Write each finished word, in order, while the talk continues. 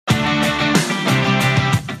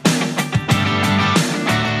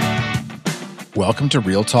Welcome to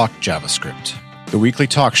Real Talk JavaScript, the weekly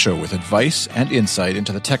talk show with advice and insight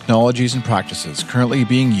into the technologies and practices currently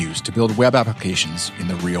being used to build web applications in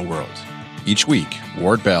the real world. Each week,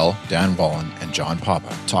 Ward Bell, Dan Wallen, and John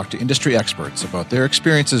Papa talk to industry experts about their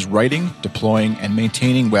experiences writing, deploying, and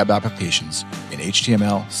maintaining web applications in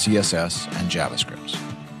HTML, CSS, and JavaScript.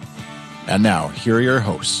 And now, here are your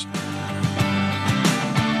hosts.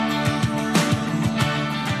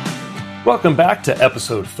 Welcome back to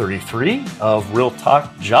episode 33 of Real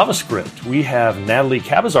Talk JavaScript. We have Natalie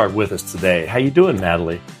Cabazard with us today. How you doing,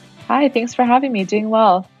 Natalie? Hi, thanks for having me. Doing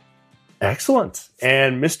well. Excellent.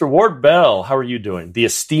 And Mr. Ward Bell, how are you doing? The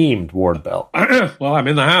esteemed Ward Bell. Well, I'm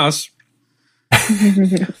in the house.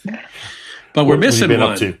 But we're missing one.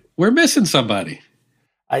 Up to? We're missing somebody.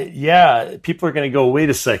 People are going to go,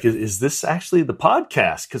 wait a sec, is this actually the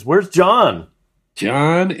podcast? Because where's John?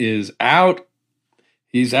 John is out.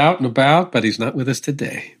 He's out and about, but he's not with us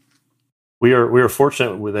today. We are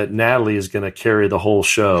fortunate that Natalie is going to carry the whole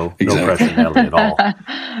show. Exactly. No pressure, Natalie, at all.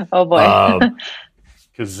 Oh, boy.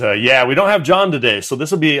 Because, we don't have John today. So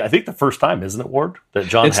this will be, I think, the first time, isn't it, Ward, that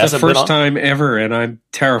John hasn't been on? It's the first time ever, and I'm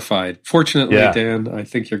terrified. Fortunately, Dan, I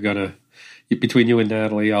think you're going to, between you and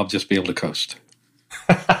Natalie, I'll just be able to coast.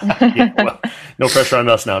 No pressure on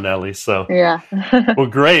us now, Natalie. So, well,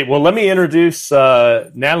 great. Well, let me introduce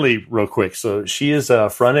Natalie real quick. So, she is a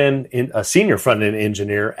senior front end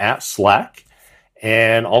engineer at Slack,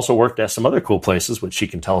 and also worked at some other cool places, which she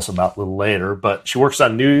can tell us about a little later. But she works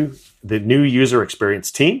on the new user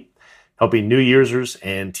experience team, helping new users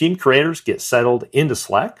and team creators get settled into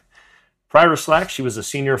Slack. Prior to Slack, she was a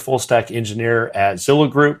senior full-stack engineer at Zillow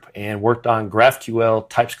Group and worked on GraphQL,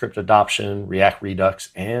 TypeScript adoption, React Redux,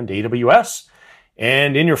 and AWS.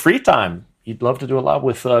 And in your free time, you'd love to do a lot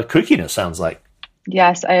with cooking, it sounds like.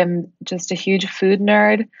 Yes, I am just a huge food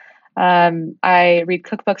nerd. I read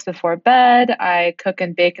cookbooks before bed. I cook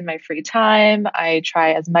and bake in my free time. I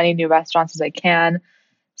try as many new restaurants as I can.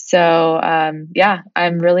 So,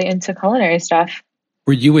 I'm really into culinary stuff.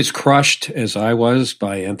 Were you as crushed as I was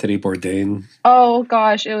by Anthony Bourdain? Oh,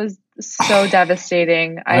 gosh, it was so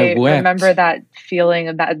devastating. I remember that feeling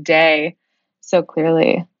of that day so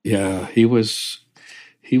clearly. Yeah, he was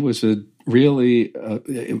a really,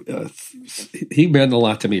 he meant a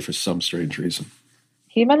lot to me for some strange reason.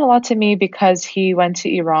 He meant a lot to me because he went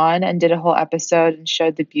to Iran and did a whole episode and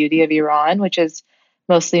showed the beauty of Iran, which is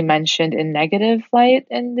mostly mentioned in negative light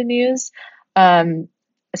in the news.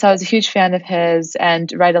 So I was a huge fan of his and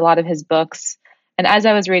read a lot of his books. And as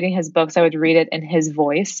I was reading his books, I would read it in his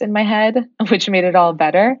voice in my head, which made it all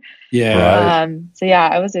better. Yeah.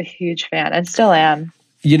 I was a huge fan and still am.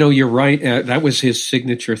 You know, you're right. That was his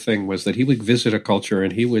signature thing, was that he would visit a culture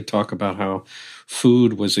and he would talk about how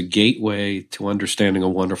food was a gateway to understanding a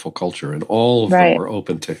wonderful culture, and all of them were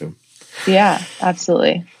open to him. Yeah,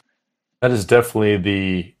 absolutely. That is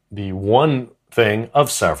definitely the one thing of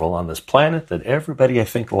several on this planet that everybody, I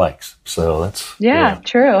think, likes. So that's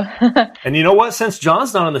true. And you know what? Since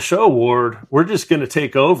John's not on the show, Ward, we're just going to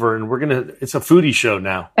take over, and it's a foodie show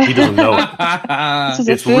now. He doesn't know it.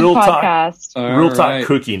 It's real podcast. Talk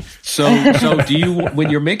cooking. So do you, when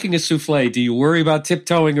you're making a souffle, do you worry about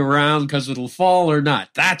tiptoeing around because it'll fall or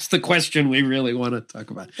not? That's the question we really want to talk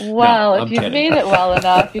about. Well, if you've made it well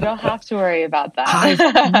enough, you don't have to worry about that.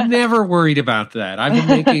 I've never worried about that. I've been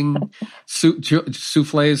making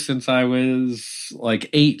souffles since I was like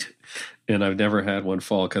 8, and I've never had one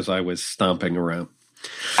fall because I was stomping around.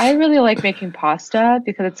 I really like making pasta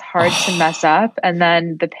because it's hard to mess up, and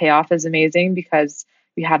then the payoff is amazing because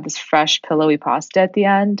you have this fresh pillowy pasta at the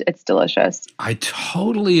end. It's delicious. I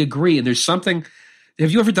totally agree. And there's something,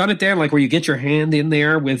 have you ever done it, Dan, like where you get your hand in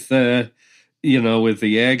there with the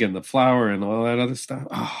egg and the flour and all that other stuff?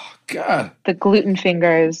 Oh, God. The gluten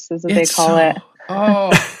fingers is what they call it.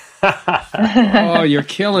 Oh, oh, you're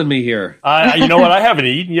killing me here. You know what? I haven't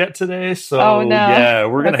eaten yet today, so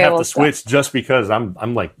we're gonna have to switch just because I'm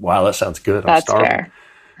like, wow, that sounds good. I'm starving.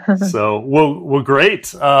 Fair. So well,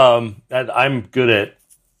 great. I'm good at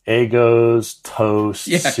Eggos, toast,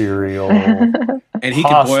 cereal, and he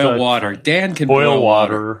can boil water. Dan can boil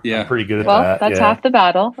water. Yeah, I'm pretty good at that. Well, that's half the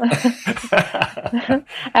battle. I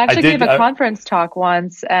actually gave a conference talk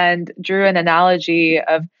once and drew an analogy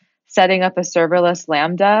of setting up a serverless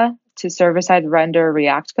Lambda to server-side render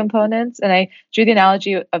React components. And I drew the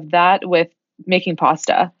analogy of that with making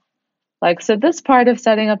pasta. Like, so this part of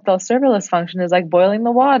setting up the serverless function is like boiling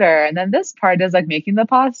the water. And then this part is like making the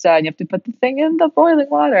pasta. And you have to put the thing in the boiling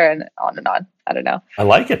water and on and on. I don't know. I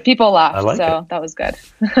like it. People laughed, that was good.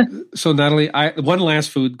 So, Natalie, one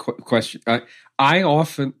last food question. I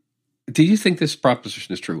often do you think this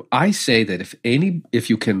proposition is true? I say that if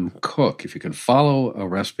you can cook, if you can follow a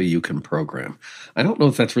recipe, you can program. I don't know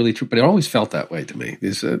if that's really true, but it always felt that way to me.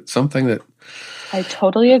 Is it something that... I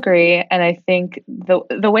totally agree. And I think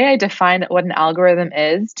the way I define what an algorithm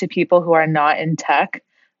is to people who are not in tech,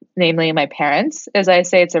 namely my parents, is I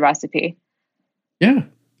say it's a recipe. Yeah.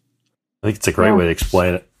 I think it's a great way to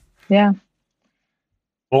explain it. Yeah.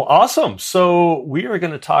 Well, awesome. So we are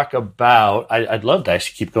going to talk about, I'd love to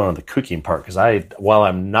actually keep going on the cooking part because while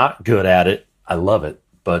I'm not good at it, I love it.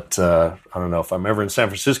 But I don't know, if I'm ever in San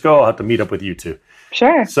Francisco, I'll have to meet up with you too.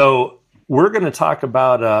 Sure. So we're going to talk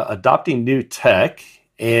about adopting new tech.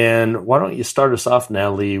 And why don't you start us off,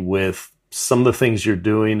 Natalie, with some of the things you're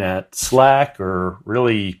doing at Slack, or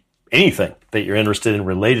really anything that you're interested in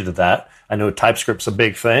related to that. I know TypeScript's a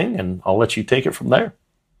big thing, and I'll let you take it from there.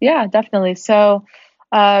 Yeah, definitely. So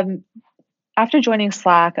after joining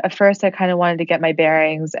Slack, at first I kind of wanted to get my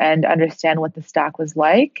bearings and understand what the stack was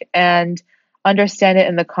like, and understand it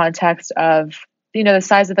in the context of, the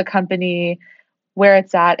size of the company, where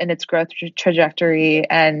it's at in its growth trajectory,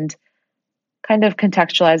 and kind of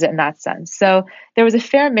contextualize it in that sense. So there was a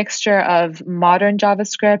fair mixture of modern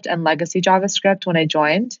JavaScript and legacy JavaScript when I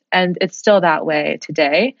joined, and it's still that way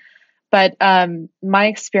today. But my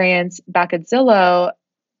experience back at Zillow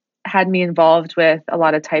had me involved with a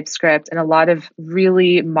lot of TypeScript and a lot of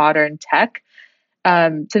really modern tech,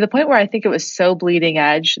 to the point where I think it was so bleeding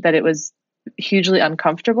edge that it was hugely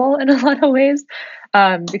uncomfortable in a lot of ways,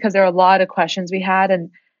 because there were a lot of questions we had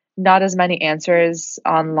and not as many answers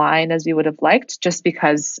online as we would have liked, just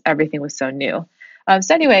because everything was so new.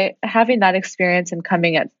 So anyway, having that experience and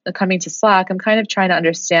coming to Slack, I'm kind of trying to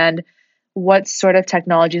understand what sort of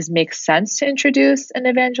technologies make sense to introduce and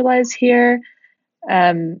evangelize here.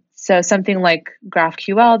 So something like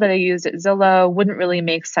GraphQL that I used at Zillow wouldn't really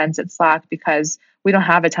make sense at Slack because we don't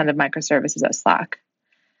have a ton of microservices at Slack.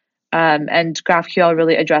 And GraphQL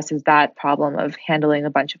really addresses that problem of handling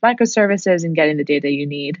a bunch of microservices and getting the data you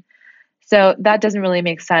need. So that doesn't really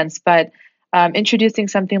make sense. But introducing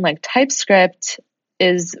something like TypeScript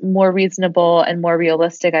is more reasonable and more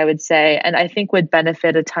realistic, I would say, and I think would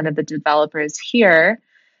benefit a ton of the developers here.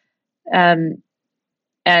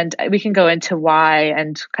 And we can go into why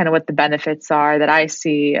and kind of what the benefits are that I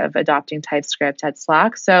see of adopting TypeScript at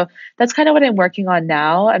Slack. So that's kind of what I'm working on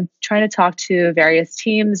now. I'm trying to talk to various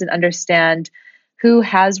teams and understand who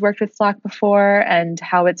has worked with Slack before and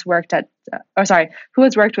how it's worked who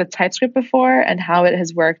has worked with TypeScript before and how it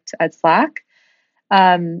has worked at Slack.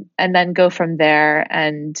 And then go from there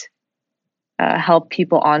and help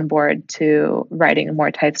people onboard to writing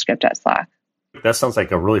more TypeScript at Slack. That sounds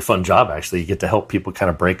like a really fun job, actually. You get to help people kind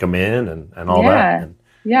of break them in and all that.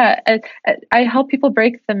 Yeah. I help people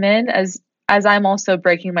break them in as I'm also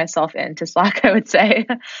breaking myself into Slack, I would say.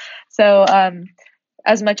 So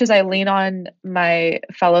as much as I lean on my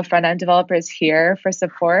fellow front-end developers here for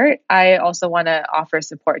support, I also want to offer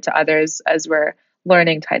support to others as we're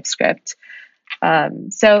learning TypeScript.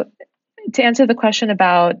 So to answer the question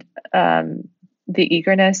about the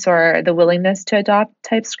eagerness or the willingness to adopt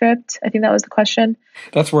TypeScript, I think that was the question.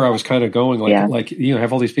 That's where I was kind of going.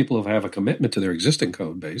 Have all these people who have a commitment to their existing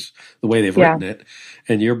code base, the way they've written it,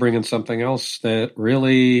 and you're bringing something else that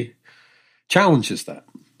really challenges that.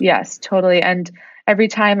 Yes, totally. And every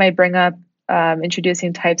time I bring up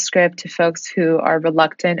introducing TypeScript to folks who are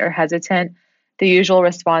reluctant or hesitant, the usual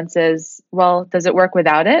response is, well, does it work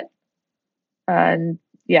without it? And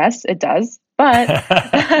yes, it does. But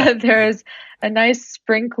there's a nice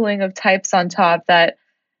sprinkling of types on top that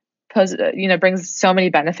brings so many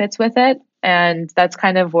benefits with it. And that's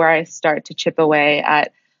kind of where I start to chip away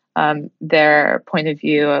at their point of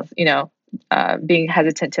view of, being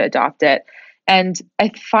hesitant to adopt it. And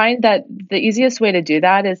I find that the easiest way to do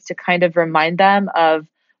that is to kind of remind them of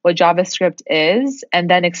what JavaScript is and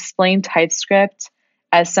then explain TypeScript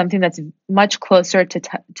as something that's much closer to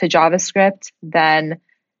JavaScript than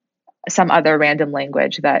some other random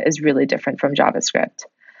language that is really different from JavaScript.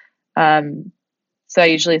 So I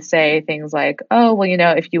usually say things like,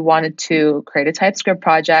 if you wanted to create a TypeScript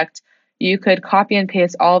project, you could copy and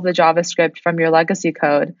paste all of the JavaScript from your legacy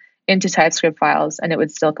code into TypeScript files and it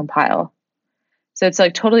would still compile. So it's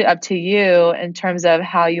like totally up to you in terms of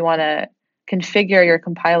how you want to configure your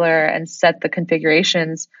compiler and set the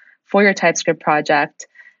configurations for your TypeScript project.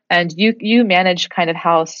 And you manage kind of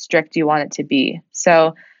how strict you want it to be.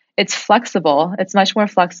 So it's flexible. It's much more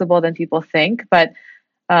flexible than people think. But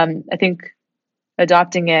I think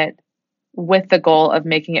adopting it with the goal of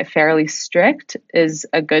making it fairly strict is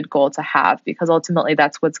a good goal to have, because ultimately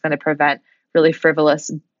that's what's going to prevent really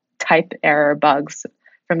frivolous type error bugs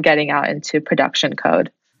from getting out into production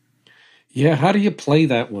code. Yeah, how do you play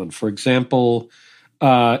that one? For example,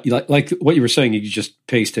 like what you were saying, you just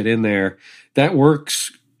paste it in there. That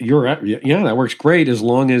works. That works great as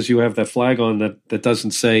long as you have that flag on that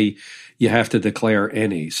doesn't say you have to declare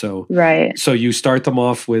any. So right. So you start them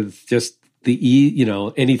off with just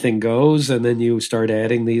anything goes, and then you start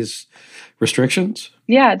adding these restrictions.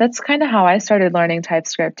 Yeah, that's kind of how I started learning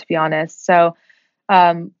TypeScript, to be honest. So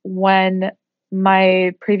when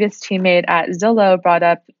my previous teammate at Zillow brought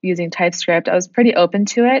up using TypeScript, I was pretty open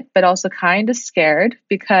to it, but also kind of scared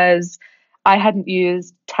because I hadn't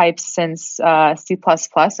used types since C++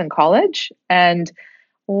 in college. And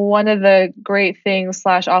one of the great things /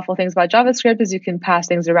 awful things about JavaScript is you can pass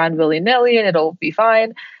things around willy-nilly and it'll be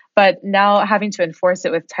fine. But now having to enforce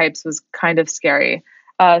it with types was kind of scary.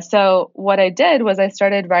 So what I did was I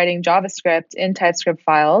started writing JavaScript in TypeScript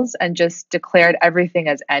files and just declared everything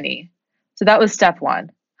as any. So that was step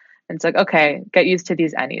one. And it's like, okay, get used to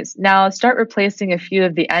these any's. Now start replacing a few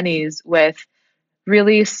of the any's with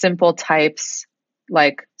really simple types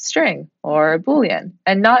like string or Boolean,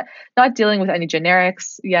 and not dealing with any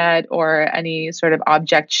generics yet or any sort of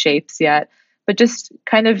object shapes yet, but just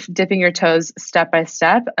kind of dipping your toes step by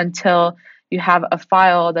step until you have a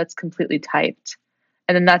file that's completely typed.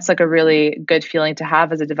 And then that's like a really good feeling to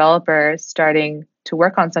have as a developer starting to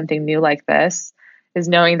work on something new like this, is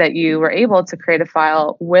knowing that you were able to create a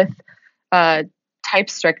file with type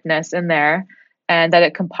strictness in there and that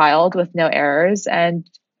it compiled with no errors. And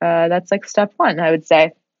that's like step one, I would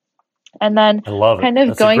say. And then I love it. Kind of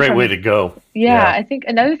that's going a great way to go. Yeah, I think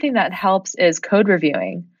another thing that helps is code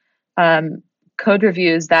reviewing. Code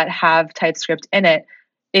reviews that have TypeScript in it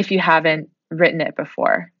if you haven't written it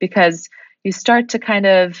before, because you start to kind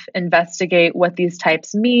of investigate what these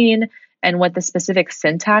types mean and what the specific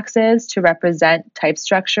syntax is to represent type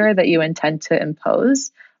structure that you intend to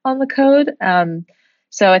impose on the code.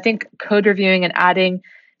 So I think code reviewing and adding,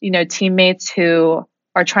 teammates who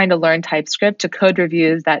are trying to learn TypeScript to code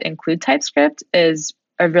reviews that include TypeScript is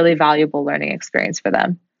a really valuable learning experience for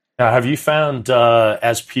them. Now, have you found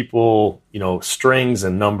as people, strings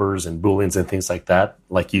and numbers and Booleans and things like that,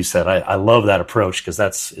 like you said, I love that approach because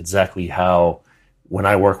that's exactly how, when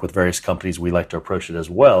I work with various companies, we like to approach it as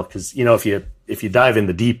well. Because, if you dive in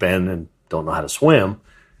the deep end and don't know how to swim,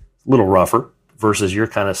 a little rougher versus you're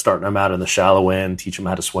kind of starting them out in the shallow end, teach them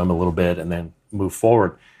how to swim a little bit and then move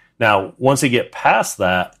forward. Now, once they get past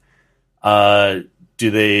that, do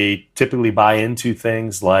they typically buy into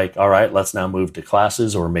things like, all right, let's now move to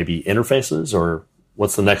classes or maybe interfaces, or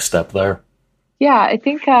what's the next step there? Yeah, I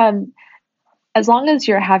think as long as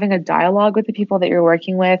you're having a dialogue with the people that you're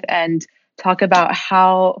working with and talk about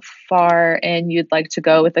how far in you'd like to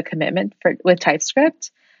go with the commitment with TypeScript,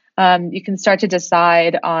 you can start to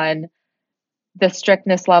decide on the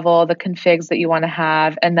strictness level, the configs that you want to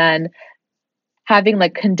have, and then having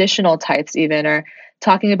like conditional types even, or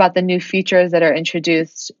talking about the new features that are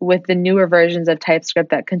introduced with the newer versions of TypeScript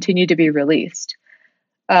that continue to be released,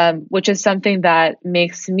 which is something that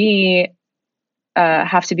makes me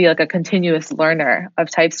have to be like a continuous learner of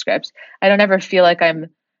TypeScript. I don't ever feel like I'm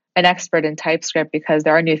an expert in TypeScript because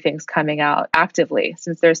there are new things coming out actively,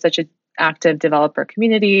 since there's such an active developer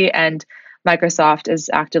community and Microsoft is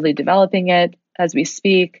actively developing it as we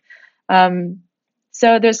speak.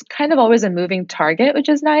 So there's kind of always a moving target, which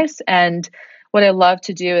is nice. And what I love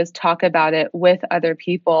to do is talk about it with other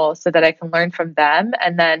people so that I can learn from them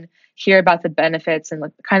and then hear about the benefits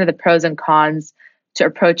and kind of the pros and cons to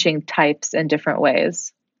approaching types in different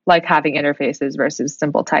ways, like having interfaces versus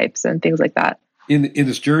simple types and things like that. In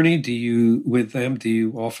this journey, do you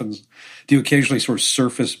occasionally sort of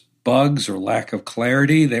surface bugs or lack of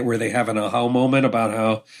clarity where they have an aha moment about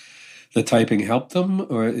how the typing helped them?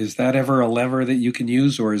 Or is that ever a lever that you can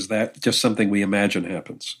use, or is that just something we imagine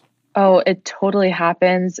happens? Oh, it totally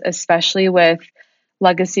happens, especially with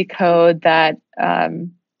legacy code that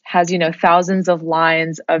has, thousands of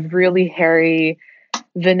lines of really hairy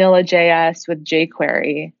vanilla JS with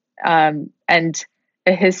jQuery, and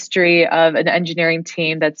a history of an engineering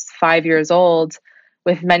team that's 5 years old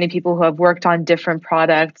with many people who have worked on different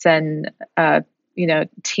products and,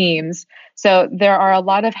 teams. So there are a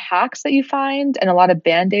lot of hacks that you find and a lot of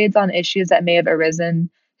band-aids on issues that may have arisen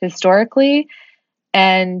historically.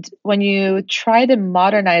 And when you try to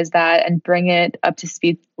modernize that and bring it up to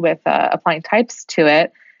speed with applying types to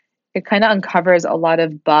it, it kind of uncovers a lot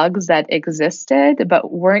of bugs that existed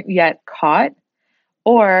but weren't yet caught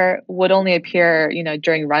or would only appear,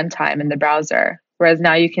 during runtime in the browser. Whereas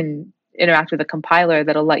now you can interact with a compiler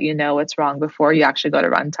that'll let you know what's wrong before you actually go to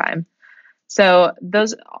runtime. So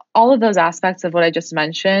all of those aspects of what I just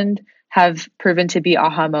mentioned have proven to be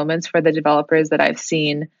aha moments for the developers that I've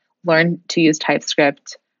seen learn to use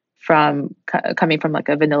TypeScript from coming from like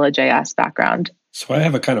a vanilla JS background. So I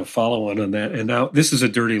have a kind of follow-on on that. And now this is a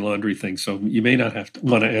dirty laundry thing, so you may not have to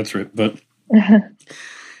want to answer it, but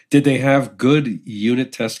did they have good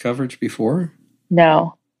unit test coverage before?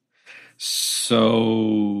 No.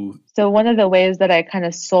 So one of the ways that I kind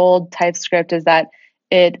of sold TypeScript is that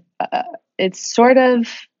it's sort of,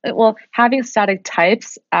 well, having static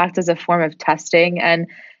types acts as a form of testing. And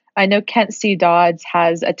I know Kent C. Dodds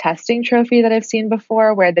has a testing trophy that I've seen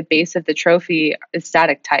before where the base of the trophy is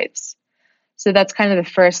static types. So that's kind of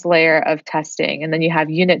the first layer of testing. And then you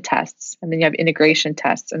have unit tests, and then you have integration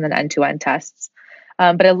tests, and then end-to-end tests.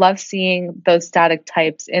 But I love seeing those static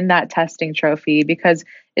types in that testing trophy because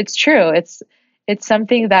it's true. It's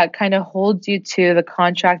something that kind of holds you to the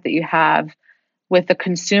contract that you have with the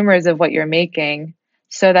consumers of what you're making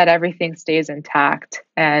so that everything stays intact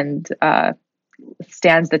and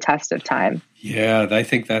stands the test of time. Yeah, I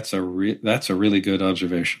think that's a really good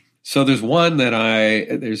observation. So there's one that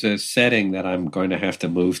there's a setting that I'm going to have to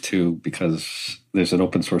move to because there's an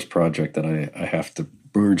open source project that I have to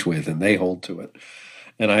merge with, and they hold to it.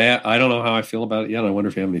 And I don't know how I feel about it yet. I wonder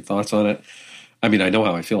if you have any thoughts on it. I mean, I know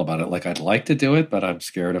how I feel about it. Like, I'd like to do it, but I'm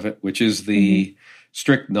scared of it, which is the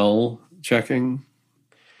strict null checking,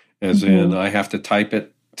 as in I have to type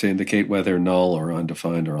it to indicate whether null or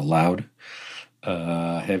undefined are allowed.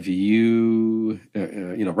 Have you,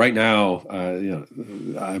 right now,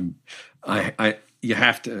 you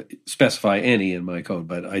have to specify any in my code,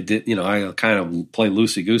 but I kind of play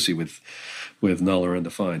loosey-goosey with null or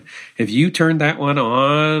undefined. Have you turned that one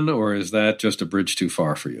on, or is that just a bridge too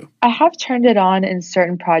far for you? I have turned it on in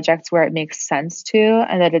certain projects where it makes sense to,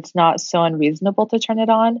 and that it's not so unreasonable to turn it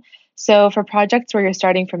on. So for projects where you're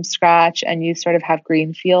starting from scratch and you sort of have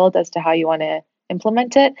greenfield as to how you want to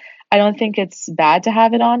implement it, I don't think it's bad to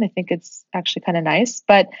have it on. I think it's actually kind of nice.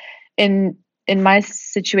 But in my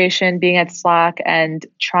situation, being at Slack and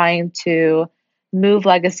trying to move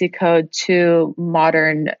legacy code to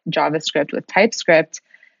modern JavaScript with TypeScript,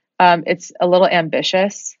 it's a little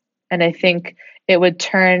ambitious. And I think it would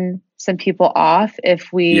turn some people off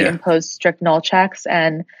if we impose strict null checks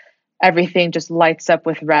and everything just lights up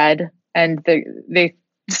with red and they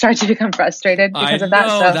start to become frustrated because of that.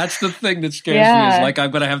 So that's the thing that scares me, is like,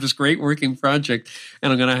 I'm going to have this great working project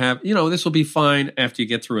and I'm going to have, this will be fine after you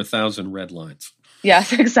get through 1,000 red lines.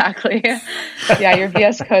 Yes, exactly. Yeah, your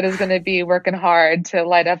VS Code is going to be working hard to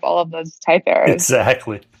light up all of those type errors.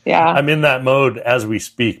 Exactly. Yeah. I'm in that mode as we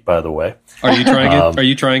speak, by the way. Are you trying it? Are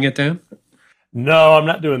you trying it, Dan? No, I'm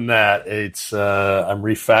not doing that. It's I'm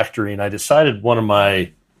refactoring. I decided one of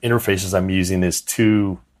my interfaces I'm using is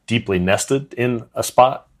too deeply nested in a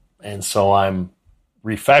spot, and so I'm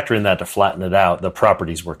refactoring that to flatten it out. The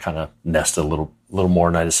properties were kind of nested a little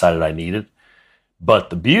more than I decided I needed. But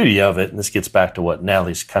the beauty of it, and this gets back to what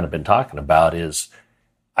Natalie's kind of been talking about, is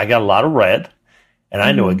I got a lot of red, and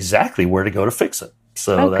I know exactly where to go to fix it.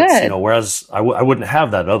 So that's good. Whereas I wouldn't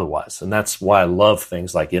have that otherwise, and that's why I love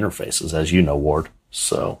things like interfaces, as you know, Ward.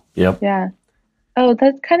 So yeah. Oh,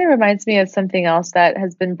 that kind of reminds me of something else that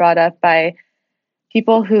has been brought up by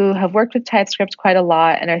people who have worked with TypeScript quite a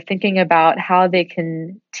lot and are thinking about how they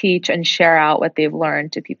can teach and share out what they've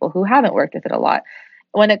learned to people who haven't worked with it a lot.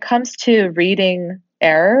 When it comes to reading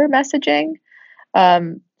error messaging,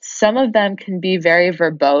 some of them can be very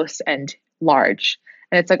verbose and large.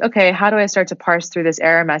 And it's like, okay, how do I start to parse through this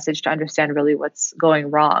error message to understand really what's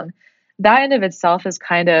going wrong? That in of itself is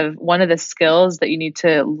kind of one of the skills that you need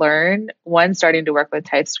to learn when starting to work with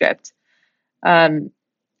TypeScript. And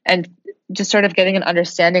just sort of getting an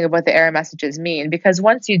understanding of what the error messages mean. Because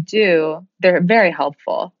once you do, they're very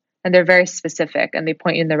helpful and they're very specific and they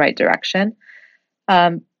point you in the right direction.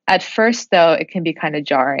 At first, though, it can be kind of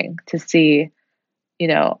jarring to see,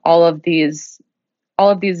 all of these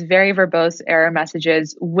very verbose error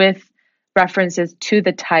messages with references to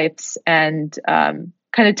the types and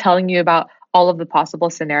kind of telling you about all of the possible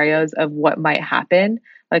scenarios of what might happen.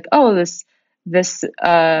 Like, oh, this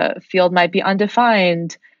field might be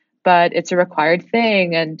undefined, but it's a required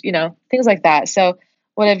thing, and things like that. So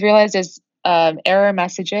what I've realized is error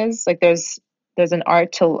messages, like there's an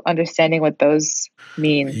art to understanding what those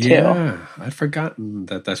mean too. Yeah, I'd forgotten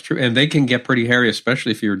that that's true. And they can get pretty hairy,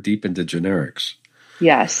 especially if you're deep into generics.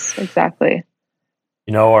 Yes, exactly.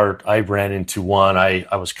 I ran into one.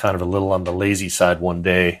 I was kind of a little on the lazy side one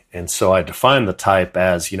day. And so I defined the type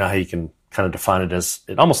as, how you can kind of define it as,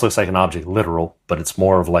 it almost looks like an object literal, but it's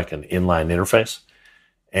more of like an inline interface.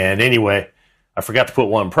 And anyway, I forgot to put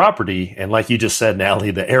one property, and like you just said,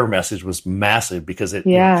 Natalie, the error message was massive because it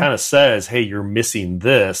kind of says, hey, you're missing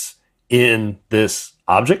this in this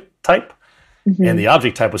object type. and the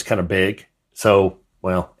object type was kind of big. So,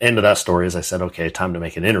 well, end of that story is I said, okay, time to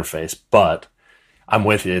make an interface. But I'm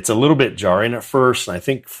with you. It's a little bit jarring at first. And I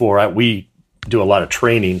think we do a lot of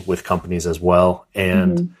training with companies as well.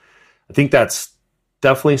 And I think that's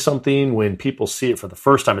definitely something when people see it for the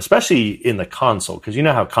first time, especially in the console, because you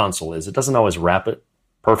know how console is. It doesn't always wrap it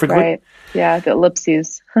perfectly. Right. Yeah, the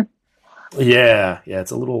ellipses. Yeah,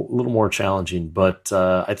 it's a little more challenging, but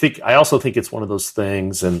I also think it's one of those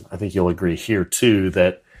things, and I think you'll agree here too,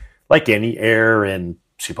 that like any error in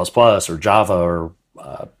C++ or Java or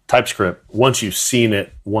TypeScript, once you've seen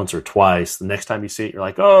it once or twice, the next time you see it, you're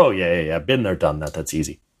like, oh yeah, been there, done that. That's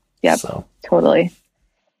easy. Yeah, totally.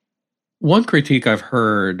 One critique I've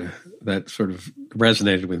heard that sort of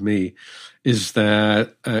resonated with me is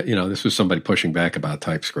that this was somebody pushing back about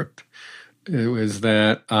TypeScript. It was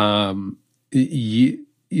that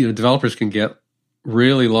developers can get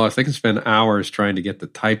really lost. They can spend hours trying to get the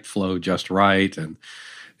type flow just right, and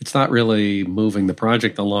it's not really moving the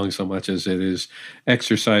project along so much as it is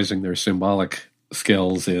exercising their symbolic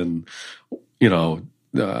skills in,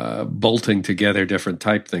 bolting together different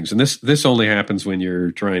type things. And this only happens when you're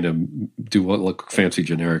trying to do what look fancy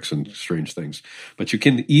generics and strange things. But you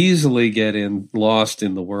can easily get lost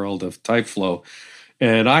in the world of type flow.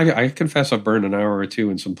 And I confess I've burned an hour or two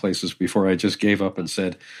in some places before I just gave up and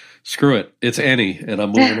said, screw it, it's any, and I'm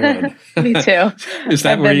moving on. Me too. Is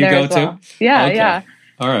that where you go to? Yeah, okay. Yeah.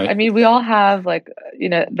 All right. I mean, we all have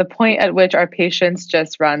the point at which our patience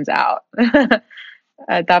just runs out.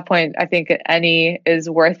 At that point, I think any is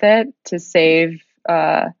worth it to save,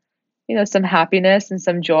 some happiness and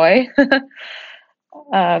some joy.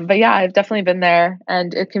 But yeah, I've definitely been there,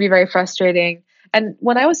 and it can be very frustrating. And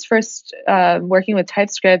when I was first working with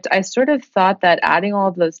TypeScript, I sort of thought that adding all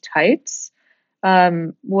of those types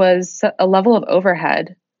was a level of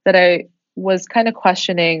overhead that I was kind of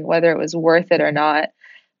questioning whether it was worth it or not.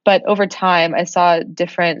 But over time, I saw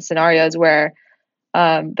different scenarios where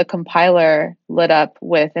the compiler lit up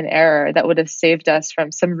with an error that would have saved us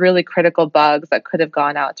from some really critical bugs that could have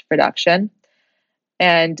gone out to production.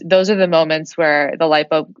 And those are the moments where the light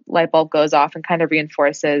bulb goes off and kind of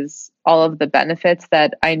reinforces all of the benefits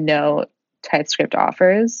that I know TypeScript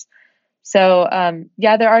offers. So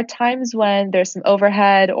there are times when there's some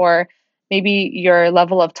overhead, or maybe your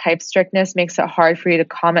level of type strictness makes it hard for you to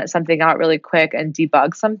comment something out really quick and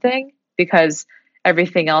debug something because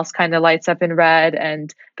everything else kind of lights up in red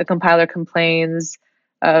and the compiler complains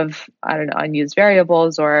of, unused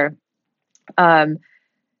variables or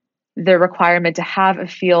the requirement to have a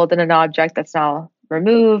field in an object that's now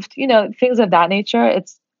removed, things of that nature.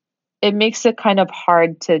 It makes it kind of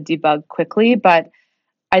hard to debug quickly, but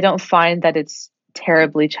I don't find that it's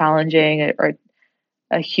terribly challenging or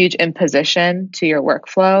a huge imposition to your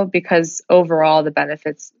workflow, because overall the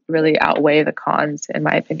benefits really outweigh the cons, in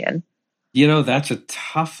my opinion. That's a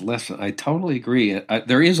tough lesson. I totally agree.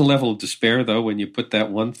 There is a level of despair, though, when you put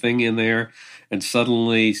that one thing in there and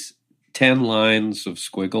suddenly 10 lines of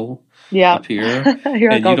squiggle appear, and you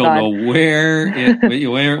don't know where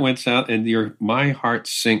it went out, and my heart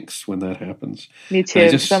sinks when that happens. Me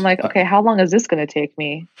too. So I'm like, okay, how long is this going to take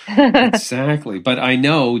me? Exactly. But I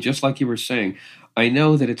know, just like you were saying, I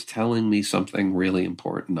know that it's telling me something really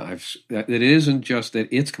important. That it isn't just that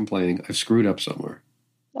it's complaining, I've screwed up somewhere.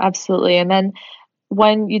 Absolutely. And then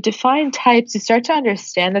when you define types, you start to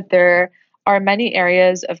understand that there are many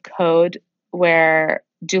areas of code where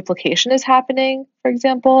duplication is happening, for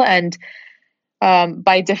example. And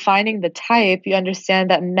by defining the type, you understand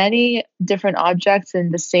that many different objects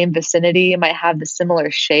in the same vicinity might have the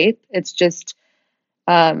similar shape. It's just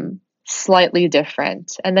slightly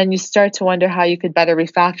different. And then you start to wonder how you could better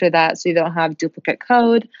refactor that so you don't have duplicate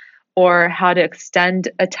code, or how to extend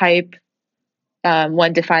a type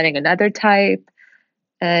when defining another type,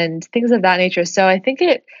 and things of that nature. So I think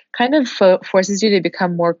it kind of forces you to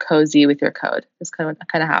become more cozy with your code. Is kind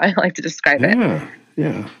of how I like to describe it.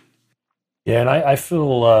 Yeah. And I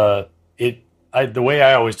feel the way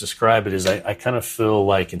I always describe it is I kind of feel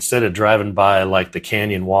like instead of driving by like the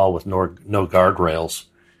canyon wall with no guardrails,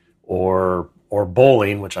 or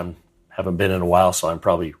bowling, which I haven't been in a while, so I'm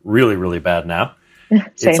probably really, really bad now.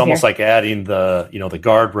 It's almost like adding the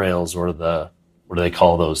guardrails, or what do they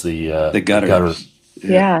call those? The gutters.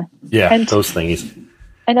 Yeah. And those thingies.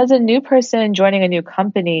 And as a new person joining a new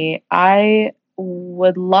company, I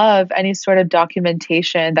would love any sort of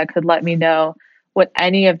documentation that could let me know what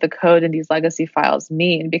any of the code in these legacy files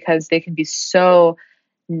mean, because they can be so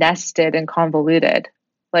nested and convoluted.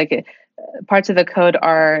 Like parts of the code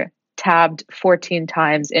are tabbed 14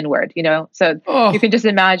 times inward, So you can just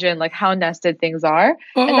imagine like how nested things are.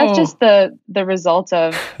 And that's just the result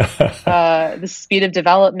of the speed of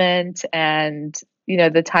development and,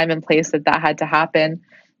 the time and place that had to happen.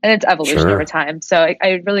 And it's evolution over time. So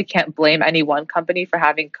I really can't blame any one company for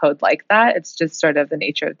having code like that. It's just sort of the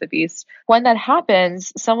nature of the beast. When that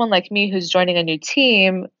happens, someone like me who's joining a new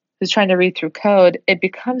team, who's trying to read through code, it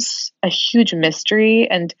becomes a huge mystery.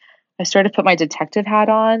 And I sort of put my detective hat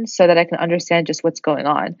on so that I can understand just what's going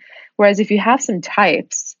on. Whereas if you have some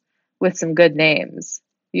types with some good names,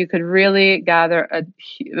 you could really gather a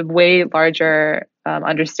way larger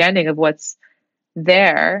understanding of what's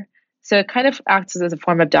there. So it kind of acts as a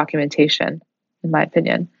form of documentation, in my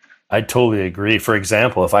opinion. I totally agree. For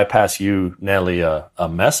example, if I pass you, Natalie, a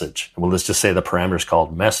message, well, let's just say the parameter is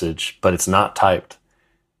called message, but it's not typed.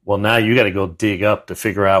 Well, now you got to go dig up to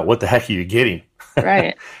figure out what the heck are you getting.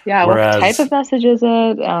 Right. Yeah. Whereas, what type of message is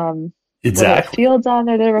it? Exactly. What fields on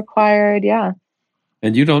there that are required. Yeah.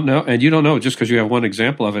 And you don't know just because you have one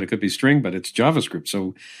example of it. It could be string, but it's JavaScript.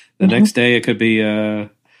 So the next day it could be an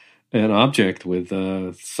object with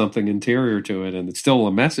something interior to it, and it's still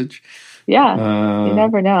a message. Yeah. You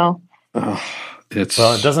never know. Well, it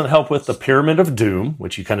doesn't help with the pyramid of doom,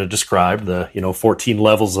 which you kind of described, the 14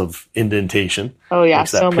 levels of indentation. Oh yeah,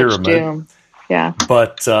 so pyramid. Much doom. Yeah.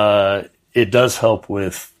 But it does help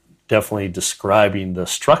with definitely describing the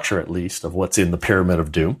structure, at least, of what's in the pyramid of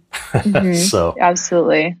doom. Mm-hmm. So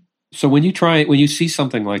absolutely. So when you see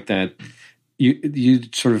something like that, you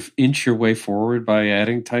sort of inch your way forward by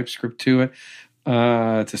adding TypeScript to it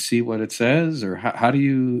to see what it says, or how do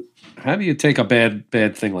you take a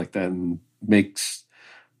bad thing like that and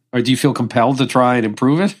or do you feel compelled to try and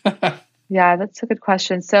improve it? Yeah, that's a good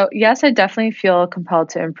question. So yes, I definitely feel compelled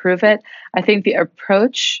to improve it. I think the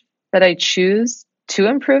approach that I choose to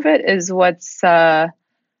improve it is what I've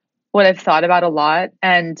thought about a lot.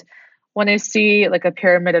 And when I see like a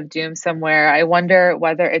pyramid of doom somewhere, I wonder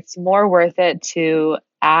whether it's more worth it to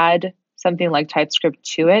add something like TypeScript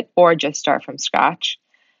to it or just start from scratch.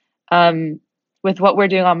 With what we're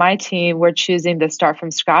doing on my team, we're choosing the start from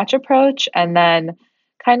scratch approach and then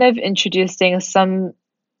kind of introducing some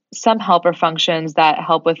helper functions that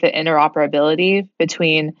help with the interoperability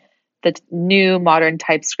between the new modern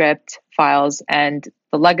TypeScript files and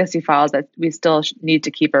the legacy files that we still need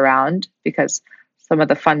to keep around because some of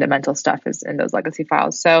the fundamental stuff is in those legacy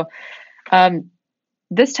files. So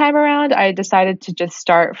this time around, I decided to just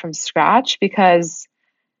start from scratch because,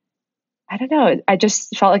 I don't know, I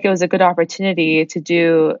just felt like it was a good opportunity to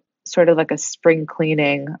do sort of like a spring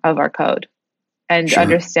cleaning of our code and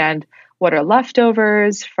understand what are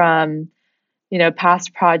leftovers from,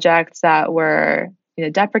 past projects that were,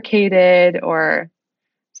 deprecated or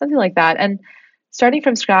something like that. And starting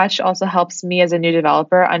from scratch also helps me as a new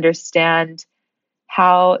developer understand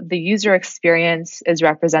how the user experience is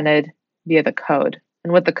represented via the code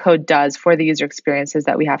and what the code does for the user experiences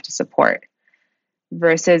that we have to support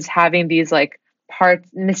versus having these like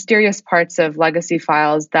mysterious parts of legacy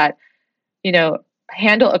files that,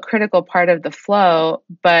 handle a critical part of the flow,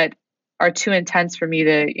 but are too intense for me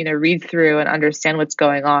to, read through and understand what's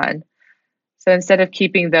going on. So instead of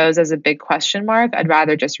keeping those as a big question mark, I'd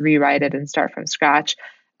rather just rewrite it and start from scratch.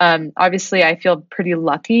 Obviously, I feel pretty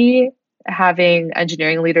lucky having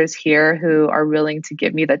engineering leaders here who are willing to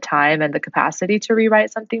give me the time and the capacity to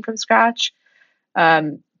rewrite something from scratch.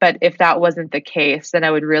 But if that wasn't the case, then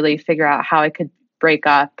I would really figure out how I could break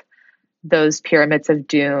up those pyramids of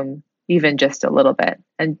doom even just a little bit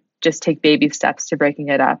and just take baby steps to breaking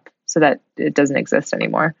it up so that it doesn't exist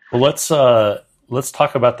anymore. Well, let's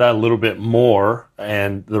talk about that a little bit more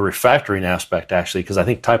and the refactoring aspect, actually, because I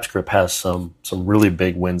think TypeScript has some really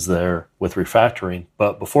big wins there with refactoring.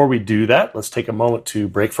 But before we do that, let's take a moment to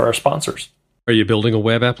break for our sponsors. Are you building a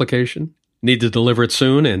web application? Need to deliver it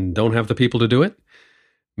soon and don't have the people to do it?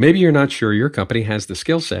 Maybe you're not sure your company has the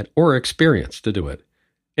skill set or experience to do it.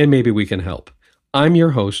 And maybe we can help. I'm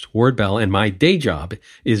your host, Ward Bell, and my day job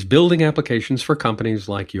is building applications for companies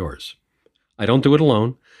like yours. I don't do it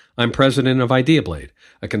alone. I'm president of IdeaBlade,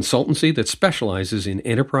 a consultancy that specializes in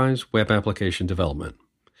enterprise web application development.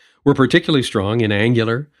 We're particularly strong in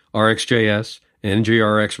Angular, RxJS,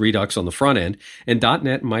 NGRX Redux on the front end, and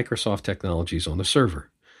 .NET and Microsoft technologies on the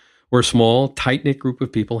server. We're a small, tight-knit group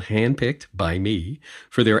of people handpicked by me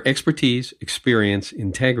for their expertise, experience,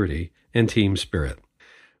 integrity, and team spirit.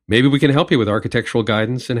 Maybe we can help you with architectural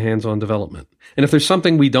guidance and hands-on development. And if there's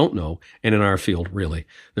something we don't know, and in our field, really,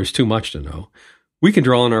 there's too much to know, We can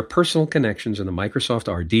draw on our personal connections in the Microsoft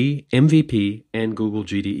RD, MVP, and Google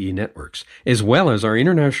GDE networks, as well as our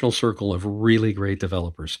international circle of really great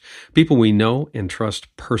developers, people we know and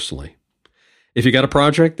trust personally. If you got a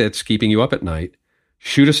project that's keeping you up at night,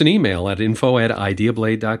 shoot us an email at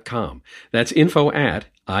info@ideablade.com. That's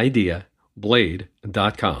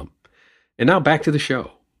info@ideablade.com. And now back to the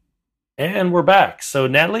show. And we're back. So,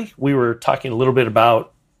 Natalie, we were talking a little bit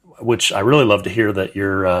about, which I really love to hear, that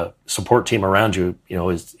your support team around you,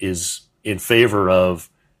 is in favor of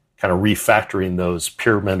kind of refactoring those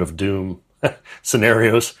Pyramid of Doom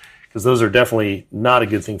scenarios, because those are definitely not a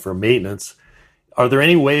good thing for maintenance. Are there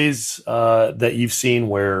any ways that you've seen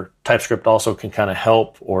where TypeScript also can kind of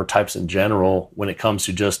help, or types in general, when it comes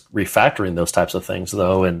to just refactoring those types of things,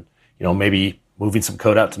 though, and maybe moving some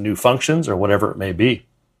code out to new functions or whatever it may be?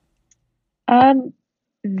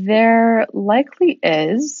 There likely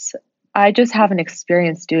is. I just haven't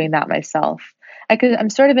experienced doing that myself.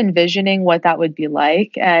 I'm sort of envisioning what that would be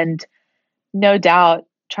like, and no doubt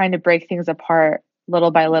trying to break things apart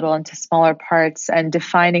little by little into smaller parts and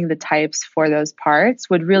defining the types for those parts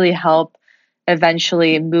would really help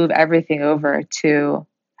eventually move everything over to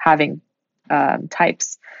having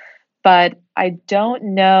types. But I don't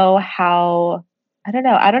know how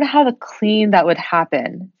clean that would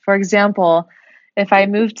happen. For example, if I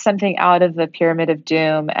moved something out of the Pyramid of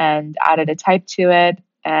Doom and added a type to it,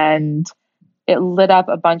 and it lit up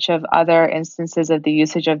a bunch of other instances of the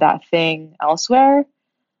usage of that thing elsewhere,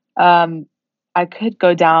 I could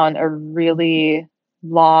go down a really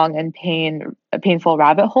long and painful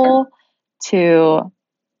rabbit hole to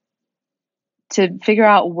figure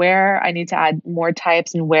out where I need to add more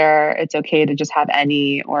types and where it's okay to just have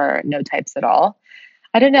any or no types at all.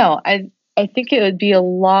 I don't know. I think it would be a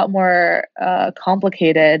lot more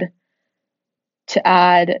complicated to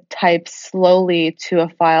add types slowly to a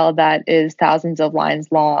file that is thousands of lines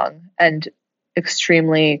long and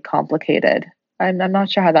extremely complicated. I'm not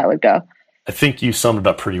sure how that would go. I think you summed it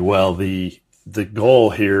up pretty well. The goal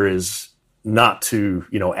here is not to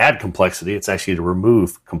add complexity. It's actually to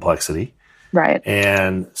remove complexity. Right.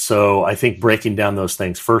 And so I think breaking down those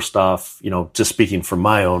things, first off, just speaking from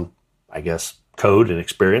my own, I guess, code and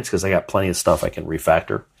experience, because I got plenty of stuff I can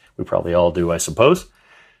refactor. We probably all do, I suppose.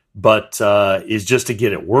 But is just to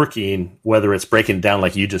get it working, whether it's breaking down,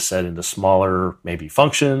 like you just said, into smaller maybe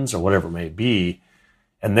functions or whatever it may be.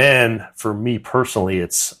 And then for me personally,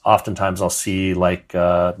 it's oftentimes I'll see like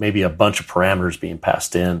maybe a bunch of parameters being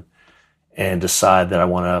passed in and decide that I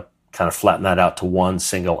want to kind of flatten that out to one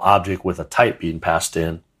single object with a type being passed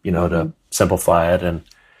in, to simplify it, and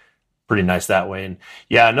pretty nice that way. And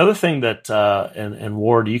yeah, another thing that, and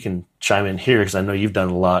Ward, you can chime in here, because I know you've done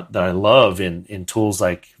a lot that I love in tools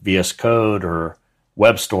like VS Code or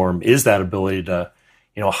WebStorm, is that ability to,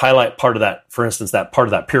 highlight part of that, for instance, that part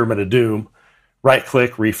of that Pyramid of Doom, right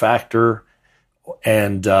click, refactor,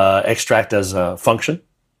 and extract as a function.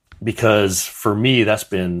 Because for me,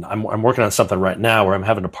 I'm working on something right now where I'm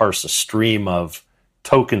having to parse a stream of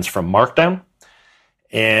tokens from Markdown.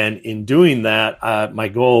 And in doing that, my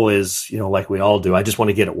goal is, like we all do, I just want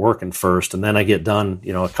to get it working first. And then I get done,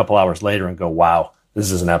 a couple hours later and go, wow,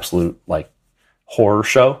 this is an absolute horror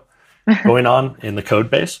show going on in the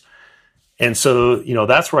code base. And so,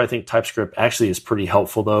 that's where I think TypeScript actually is pretty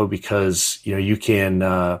helpful, though, because, you can,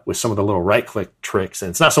 with some of the little right-click tricks, and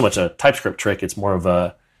it's not so much a TypeScript trick, it's more of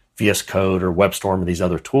a VS Code or WebStorm or these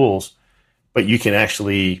other tools, but you can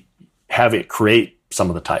actually have it create some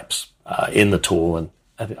of the types in the tool. And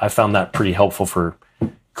I found that pretty helpful for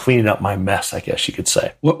cleaning up my mess, I guess you could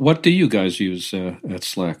say. What do you guys use at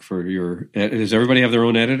Slack for your? Does everybody have their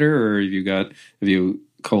own editor, or have you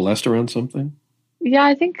coalesced around something? Yeah,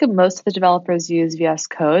 I think most of the developers use VS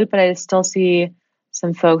Code, but I still see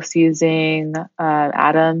some folks using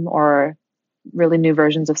Atom or really new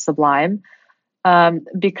versions of Sublime.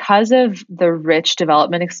 Because of the rich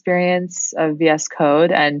development experience of VS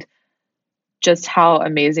Code and just how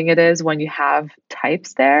amazing it is when you have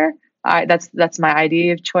types there, that's my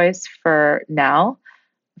IDE of choice for now.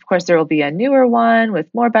 Of course, there will be a newer one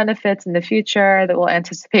with more benefits in the future that we'll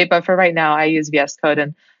anticipate, but for right now, I use VS Code,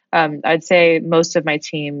 and I'd say most of my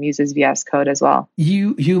team uses VS Code as well.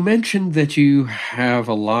 You mentioned that you have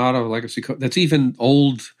a lot of legacy code that's even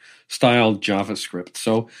old style JavaScript.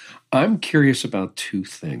 So I'm curious about two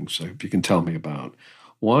things, if you can tell me about.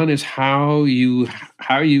 One is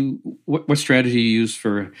what strategy you use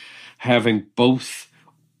for having both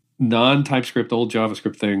non-TypeScript old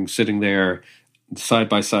JavaScript things sitting there side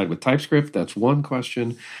by side with TypeScript. That's one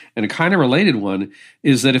question. And a kind of related one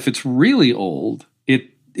is that if it's really old,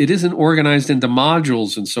 it isn't organized into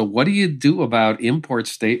modules. And so what do you do about import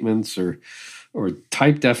statements or or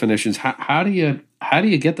type definitions. How do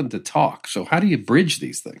you get them to talk? So how do you bridge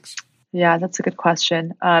these things? Yeah, that's a good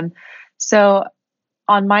question. So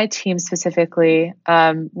on my team specifically,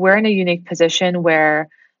 we're in a unique position where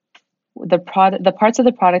the parts of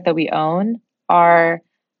the product that we own are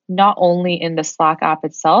not only in the Slack app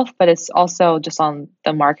itself, but it's also just on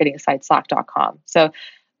the marketing site, slack.com. So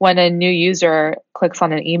when a new user clicks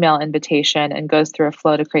on an email invitation and goes through a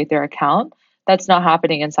flow to create their account, that's not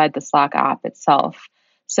happening inside the Slack app itself.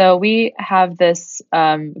 So we have this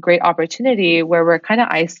great opportunity where we're kind of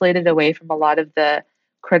isolated away from a lot of the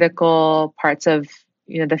critical parts of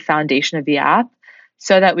the foundation of the app,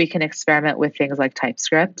 so that we can experiment with things like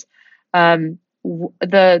TypeScript.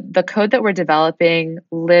 The code that we're developing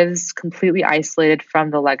lives completely isolated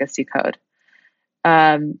from the legacy code.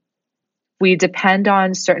 We depend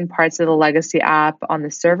on certain parts of the legacy app on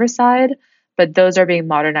the server side, but those are being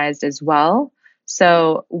modernized as well.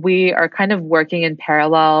 So we are kind of working in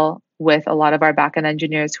parallel with a lot of our backend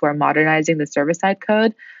engineers who are modernizing the server-side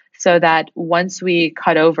code, so that once we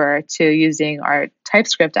cut over to using our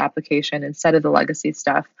TypeScript application instead of the legacy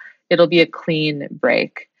stuff, it'll be a clean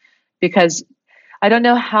break. Because I don't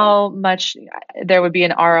know how much there would be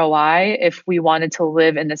an ROI if we wanted to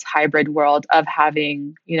live in this hybrid world of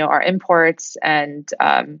having, our imports and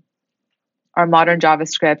our modern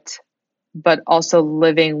JavaScript, but also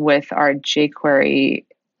living with our jQuery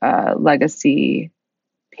legacy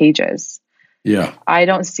pages. Yeah. I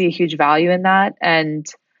don't see a huge value in that. And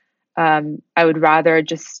I would rather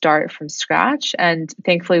just start from scratch. And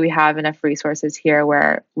thankfully, we have enough resources here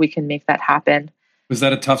where we can make that happen. Was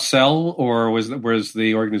that a tough sell, or was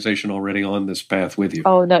the organization already on this path with you?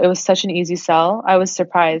 Oh, no, it was such an easy sell. I was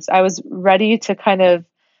surprised. I was ready to kind of,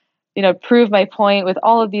 prove my point with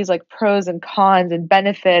all of these like pros and cons and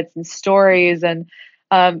benefits and stories and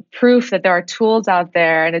proof that there are tools out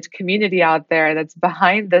there and it's community out there that's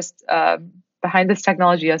behind this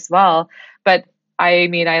technology as well. But I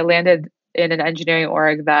landed in an engineering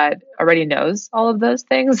org that already knows all of those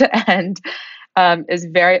things and is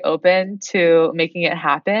very open to making it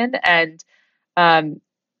happen. And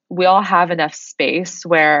we all have enough space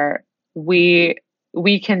where we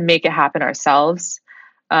can make it happen ourselves.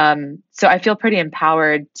 So I feel pretty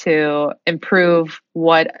empowered to improve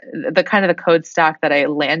the kind of the code stack that I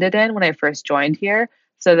landed in when I first joined here,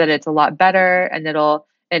 so that it's a lot better and it'll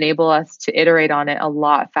enable us to iterate on it a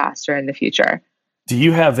lot faster in the future. Do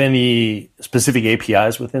you have any specific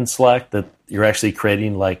APIs within Slack that you're actually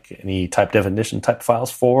creating like any type definition type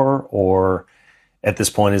files for? Or at this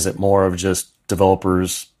point, is it more of just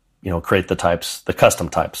developers, create the custom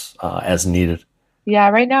types as needed? Yeah,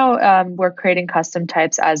 right now we're creating custom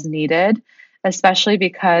types as needed, especially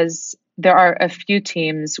because there are a few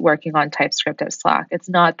teams working on TypeScript at Slack. It's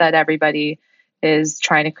not that everybody is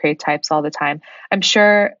trying to create types all the time. I'm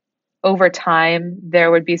sure over time there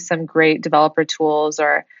would be some great developer tools,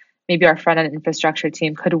 or maybe our front-end infrastructure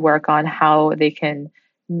team could work on how they can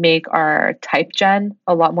make our type gen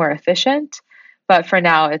a lot more efficient. But for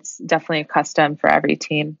now, it's definitely custom for every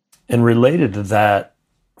team. And related to that,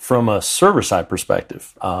 from a server-side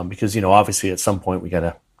perspective, because, obviously at some point we got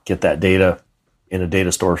to get that data in a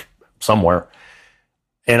data store somewhere.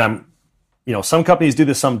 And some companies do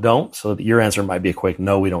this, some don't. So your answer might be a quick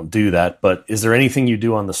no, we don't do that. But is there anything you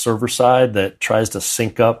do on the server side that tries to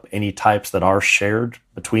sync up any types that are shared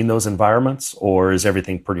between those environments? Or is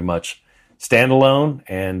everything pretty much standalone?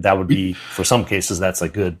 And that would be, for some cases, that's a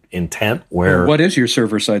good intent. Where what is your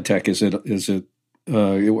server-side tech? Is it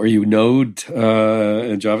are you Node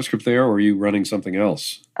and JavaScript there, or are you running something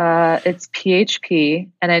else? It's PHP.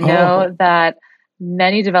 And I know that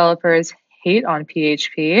many developers hate on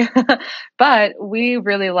PHP, but we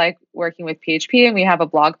really like working with PHP, and we have a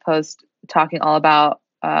blog post talking all about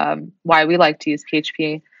why we like to use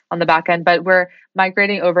PHP on the back end. But we're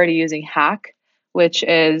migrating over to using Hack, which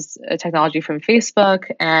is a technology from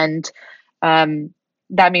Facebook, and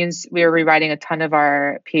that means we're rewriting a ton of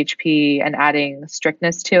our PHP and adding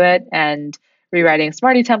strictness to it, and rewriting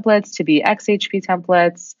Smarty templates to be XHP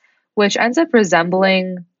templates, which ends up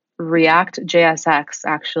resembling React JSX,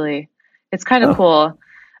 actually. It's kind of cool.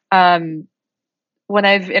 When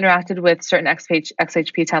I've interacted with certain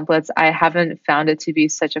XHP templates, I haven't found it to be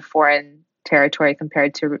such a foreign territory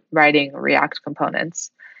compared to writing React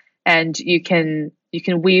components. And you can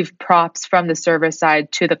weave props from the server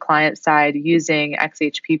side to the client side using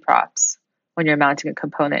XHP props when you're mounting a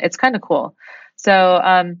component. It's kind of cool. So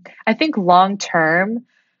I think long term,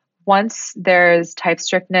 once there's type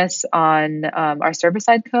strictness on our server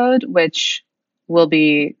side code, which will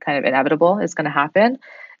be kind of inevitable, is going to happen,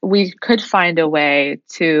 we could find a way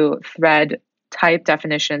to thread type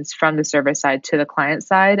definitions from the server side to the client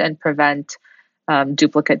side and prevent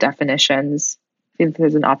duplicate definitions. I think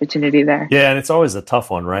there's an opportunity there. Yeah, and it's always a tough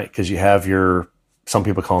one, right? Because you have some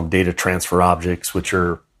people call them data transfer objects, which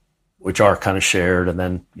are kind of shared, and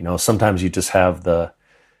then sometimes you just have the,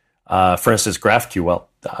 for instance, GraphQL.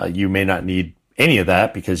 You may not need any of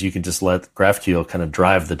that because you can just let GraphQL kind of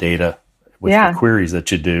drive the data with the queries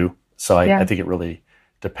that you do. So I think it really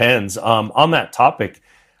depends. On that topic,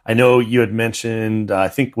 I know you had mentioned, I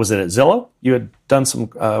think, was it at Zillow? You had done some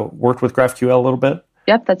work with GraphQL a little bit?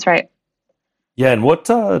 Yep, that's right. Yeah, and what,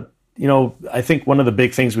 I think one of the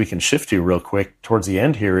big things we can shift to real quick towards the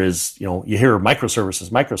end here is, you hear microservices,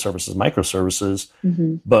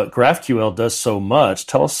 mm-hmm. but GraphQL does so much.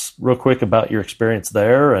 Tell us real quick about your experience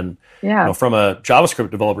there. And from a JavaScript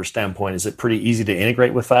developer standpoint, is it pretty easy to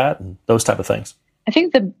integrate with that and those type of things? I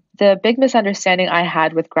think the big misunderstanding I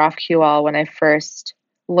had with GraphQL when I first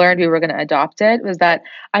learned we were going to adopt it was that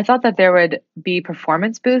I thought that there would be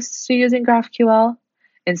performance boosts to using GraphQL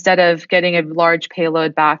instead of getting a large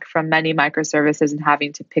payload back from many microservices and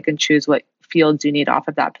having to pick and choose what fields you need off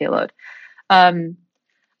of that payload. I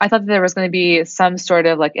thought that there was going to be some sort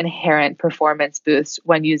of like inherent performance boost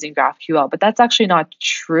when using GraphQL, but that's actually not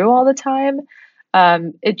true all the time.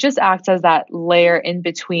 It just acts as that layer in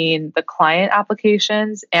between the client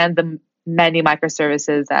applications and the many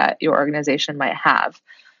microservices that your organization might have.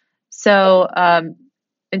 So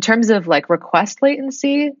in terms of like request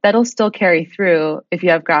latency, that'll still carry through if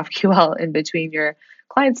you have GraphQL in between your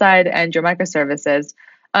client side and your microservices.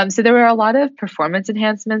 So there were a lot of performance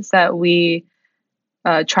enhancements that we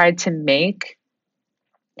tried to make,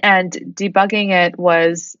 and debugging it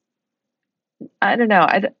was, I don't know,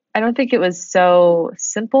 I don't think it was so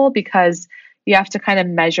simple because you have to kind of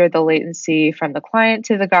measure the latency from the client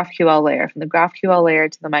to the GraphQL layer, from the GraphQL layer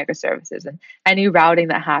to the microservices, and any routing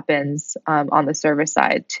that happens on the server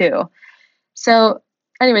side too. So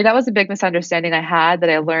anyway, that was a big misunderstanding I had that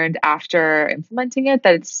I learned after implementing it,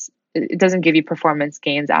 that it doesn't give you performance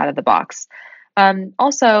gains out of the box.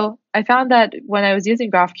 Also, I found that when I was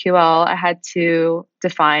using GraphQL, I had to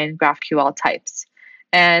define GraphQL types.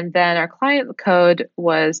 And then our client code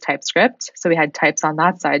was TypeScript, so we had types on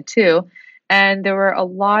that side too. And there were a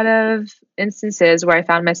lot of instances where I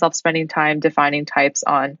found myself spending time defining types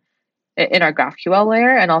in our GraphQL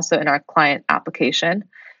layer and also in our client application.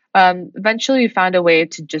 Eventually, we found a way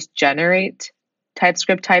to just generate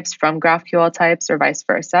TypeScript types from GraphQL types or vice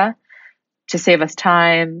versa to save us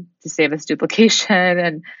time, to save us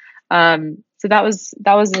duplication. And so that was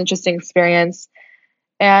an interesting experience.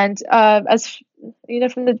 And as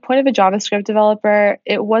from the point of a JavaScript developer,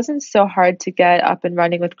 it wasn't so hard to get up and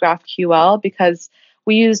running with GraphQL because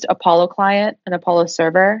we used Apollo Client and Apollo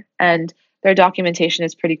Server, and their documentation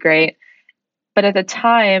is pretty great. But at the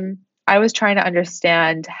time, I was trying to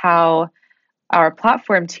understand how our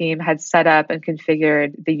platform team had set up and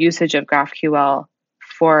configured the usage of GraphQL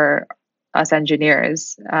for us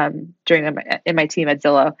engineers in my team at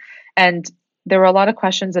Zillow. And there were a lot of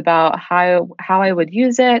questions about how I would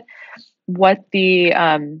use it, what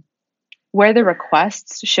where the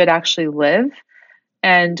requests should actually live.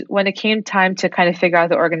 And when it came time to kind of figure out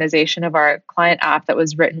the organization of our client app that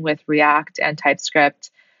was written with React and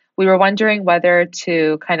TypeScript, we were wondering whether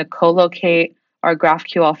to kind of co-locate our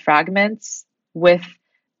GraphQL fragments with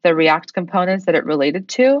the React components that it related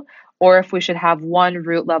to, or if we should have one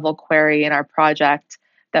root level query in our project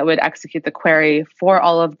that would execute the query for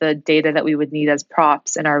all of the data that we would need as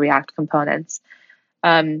props in our React components.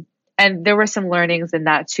 And there were some learnings in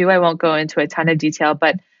that too. I won't go into a ton of detail,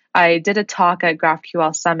 but I did a talk at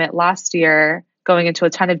GraphQL Summit last year going into a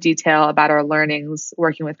ton of detail about our learnings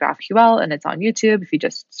working with GraphQL, and it's on YouTube if you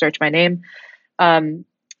just search my name. But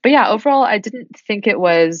yeah, overall, I didn't think it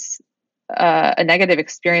was a negative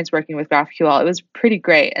experience working with GraphQL. It was pretty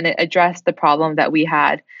great, and it addressed the problem that we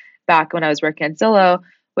had back when I was working at Zillow,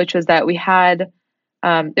 which was that we had,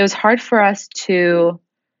 it was hard for us to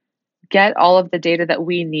get all of the data that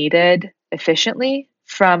we needed efficiently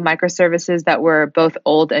from microservices that were both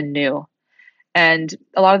old and new. And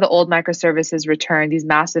a lot of the old microservices return these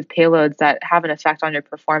massive payloads that have an effect on your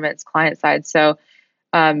performance client side. So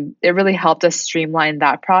it really helped us streamline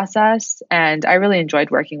that process, and I really enjoyed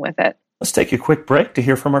working with it. Let's take a quick break to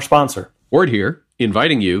hear from our sponsor. Ward here,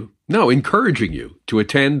 encouraging you to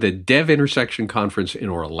attend the Dev Intersection Conference in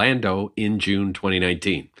Orlando in June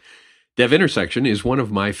 2019. Dev Intersection is one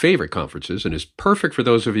of my favorite conferences and is perfect for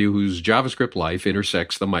those of you whose JavaScript life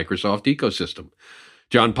intersects the Microsoft ecosystem.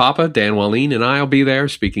 John Papa, Dan Wallin, and I will be there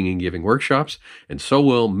speaking and giving workshops, and so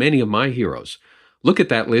will many of my heroes. Look at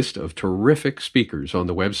that list of terrific speakers on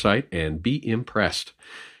the website and be impressed.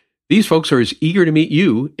 These folks are as eager to meet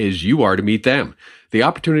you as you are to meet them. The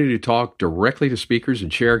opportunity to talk directly to speakers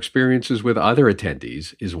and share experiences with other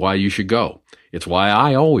attendees is why you should go. It's why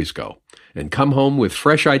I always go and come home with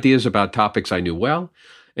fresh ideas about topics I knew well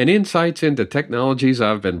and insights into technologies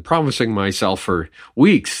I've been promising myself for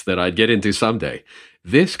weeks that I'd get into someday.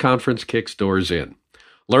 This conference kicks doors in.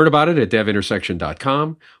 Learn about it at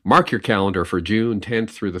devintersection.com. Mark your calendar for June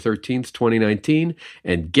 10th through the 13th, 2019,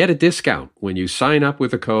 and get a discount when you sign up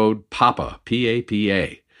with the code PAPA,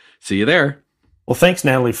 P-A-P-A. See you there. Well, thanks,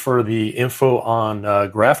 Natalie, for the info on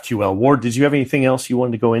GraphQL. Ward, did you have anything else you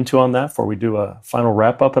wanted to go into on that before we do a final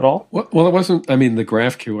wrap-up at all? Well, it wasn't, the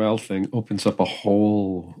GraphQL thing opens up a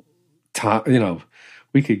whole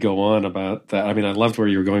we could go on about that. I loved where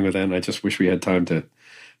you were going with that, and I just wish we had time to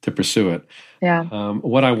pursue it. Yeah.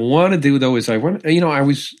 What I want to do, though, is as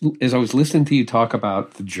I was listening to you talk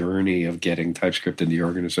about the journey of getting TypeScript into the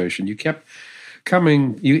organization, you kept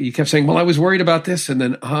you kept saying, well, I was worried about this, and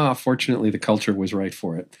then, fortunately, the culture was right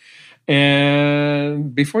for it.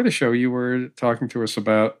 And before the show, you were talking to us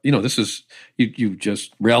about, this is, you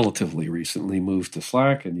just relatively recently moved to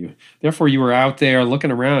Slack, and therefore you were out there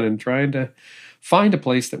looking around and trying to find a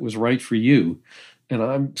place that was right for you. And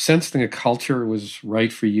I'm sensing a culture was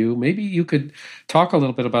right for you. Maybe you could talk a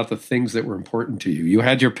little bit about the things that were important to you. You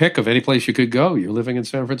had your pick of any place you could go. You're living in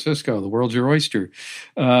San Francisco. The world's your oyster.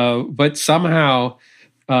 But somehow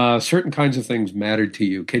certain kinds of things mattered to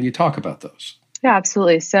you. Can you talk about those? Yeah,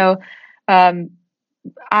 absolutely. So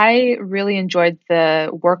I really enjoyed the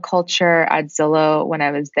work culture at Zillow when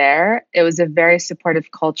I was there. It was a very supportive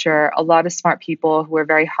culture, a lot of smart people who were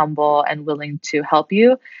very humble and willing to help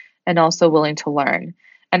you, and also willing to learn.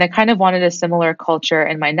 And I kind of wanted a similar culture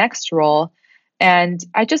in my next role. And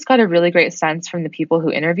I just got a really great sense from the people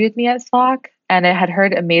who interviewed me at Slack. And I had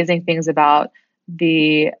heard amazing things about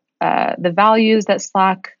the values that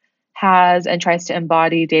Slack has and tries to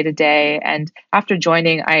embody day to day. And after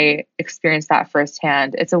joining, I experienced that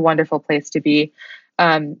firsthand. It's a wonderful place to be.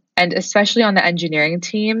 And especially on the engineering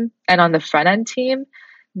team and on the front end team,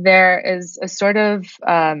 there is a sort of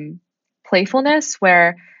playfulness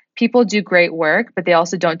where people do great work, but they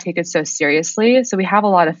also don't take it so seriously. So we have a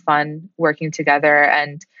lot of fun working together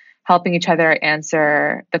and helping each other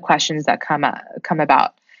answer the questions that come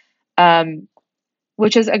about,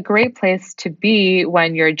 which is a great place to be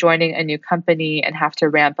when you're joining a new company and have to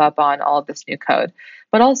ramp up on all of this new code.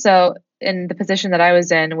 But also in the position that I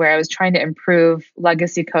was in, where I was trying to improve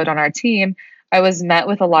legacy code on our team, I was met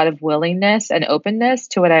with a lot of willingness and openness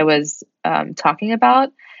to what I was talking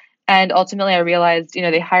about. And ultimately, I realized,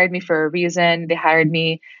 they hired me for a reason. They hired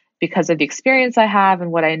me because of the experience I have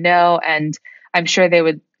and what I know. And I'm sure they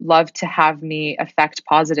would love to have me affect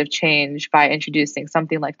positive change by introducing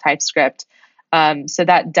something like TypeScript. So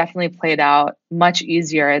that definitely played out much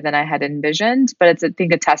easier than I had envisioned. But it's, I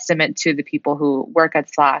think, a testament to the people who work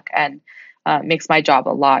at Slack and makes my job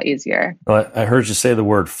a lot easier. Well, I heard you say the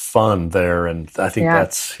word fun there. And I think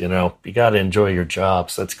that's, you got to enjoy your job.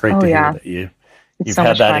 So that's great to hear that you've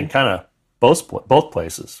had that fun in kind of both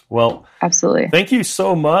places. Well, absolutely. Thank you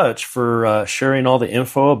so much for sharing all the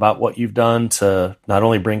info about what you've done to not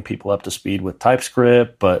only bring people up to speed with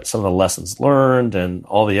TypeScript, but some of the lessons learned and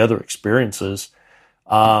all the other experiences.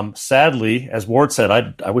 Sadly, as Ward said,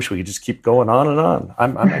 I wish we could just keep going on and on.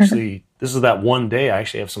 I'm actually, this is that one day I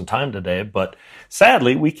actually have some time today, but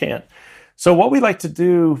sadly we can't. So what we like to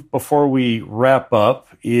do before we wrap up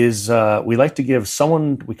is we like to give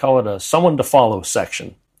someone, we call it a someone to follow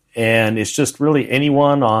section. And it's just really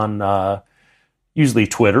anyone on usually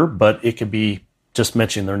Twitter, but it could be just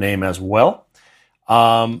mentioning their name as well.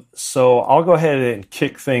 So I'll go ahead and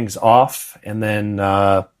kick things off, and then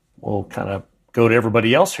we'll kind of go to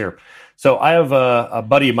everybody else here. So I have a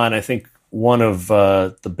buddy of mine. I think one of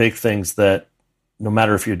the big things that no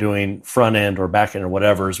matter if you're doing front end or back end or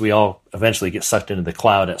whatever, is we all eventually get sucked into the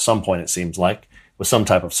cloud at some point, it seems like, with some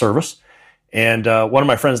type of service. And one of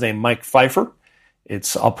my friends named Mike Pfeiffer,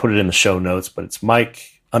 I'll put it in the show notes, but it's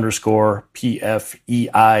Mike_PFEIFFER.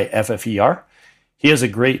 He has a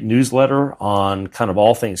great newsletter on kind of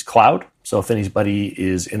all things cloud. So if anybody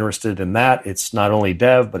is interested in that, it's not only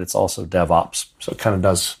dev, but it's also DevOps. So it kind of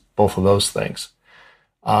does both of those things.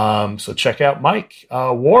 So check out Mike.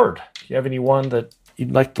 Ward, do you have anyone that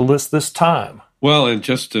you'd like to list this time? Well, and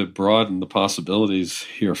just to broaden the possibilities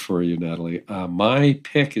here for you, Natalie, my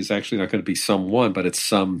pick is actually not going to be someone, but it's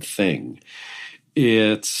something.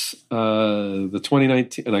 It's the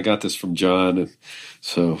 2019, and I got this from John,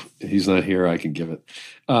 so he's not here, I can give it.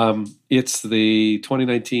 It's the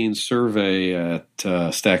 2019 survey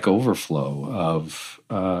at Stack Overflow of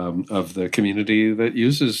the community that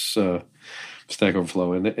uses Stack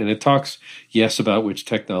Overflow, and it talks, yes, about which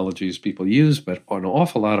technologies people use, but an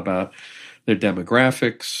awful lot about their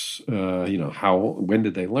demographics. When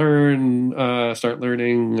did they start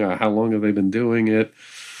learning? How long have they been doing it?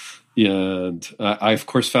 And I, of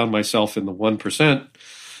course, found myself in the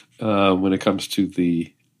 1% when it comes to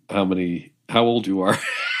the how old you are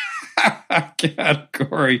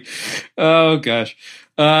category. Oh gosh.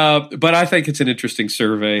 But I think it's an interesting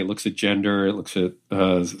survey. It looks at gender. It looks at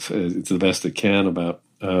it's the best it can about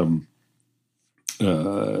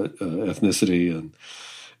ethnicity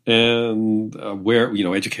and where,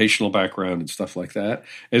 educational background and stuff like that,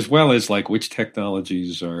 as well as like which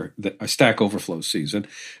technologies are a Stack Overflow season.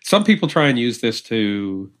 Some people try and use this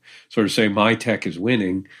to sort of say my tech is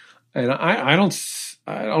winning, and I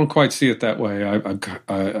don't quite see it that way.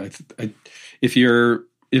 If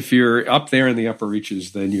you're up there in the upper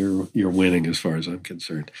reaches, then you're winning as far as I'm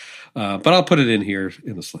concerned. But I'll put it in here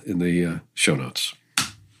in the show notes.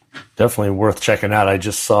 Definitely worth checking out. I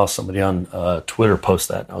just saw somebody on Twitter post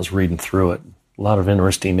that. I was reading through it. A lot of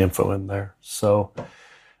interesting info in there. So,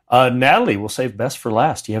 Natalie, we'll save best for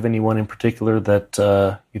last. Do you have anyone in particular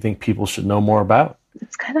that you think people should know more about?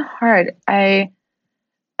 It's kind of hard.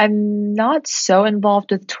 I'm not so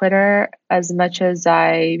involved with Twitter as much as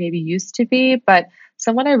I maybe used to be, but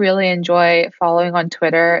someone I really enjoy following on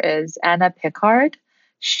Twitter is Anna Pickard.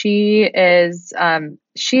 She's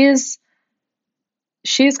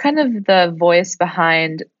kind of the voice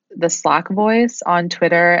behind the Slack voice on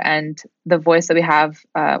Twitter and the voice that we have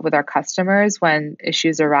with our customers when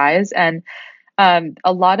issues arise. And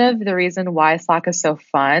a lot of the reason why Slack is so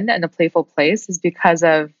fun and a playful place is because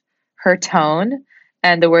of her tone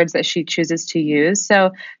and the words that she chooses to use.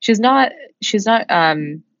 So she's not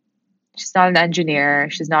an engineer.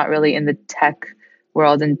 She's not really in the tech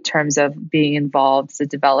world in terms of being involved as a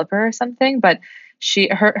developer or something, but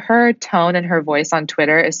her tone and her voice on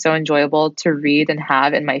Twitter is so enjoyable to read and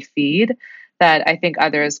have in my feed that I think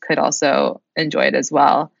others could also enjoy it as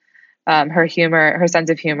well. Her sense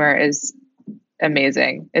of humor is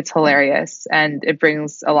amazing. It's hilarious and it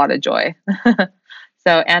brings a lot of joy.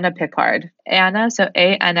 So Anna Pickard. Anna, so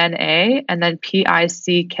ANNA and then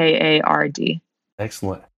PICKARD.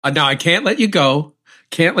 Excellent. Now I can't let you go.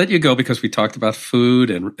 Can't let you go because we talked about food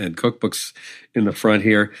and cookbooks in the front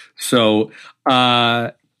here. So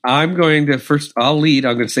I'm going to I'll lead.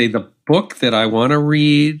 I'm going to say the book that I want to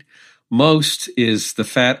read most is The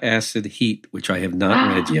Fat Acid Heat, which I have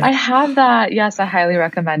not read yet. I have that. Yes, I highly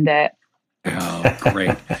recommend it. Oh,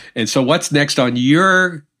 great. And so what's next on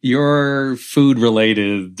your food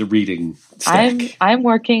related reading stack? I'm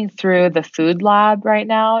working through the Food Lab right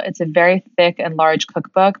now. It's a very thick and large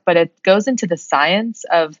cookbook, but it goes into the science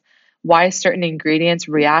of why certain ingredients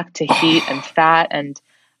react to heat and fat and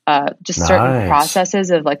just certain processes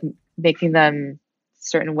of like making them a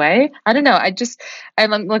certain way. I don't know.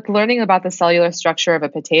 I'm like learning about the cellular structure of a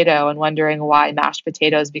potato and wondering why mashed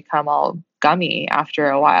potatoes become all gummy after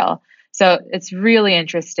a while. So it's really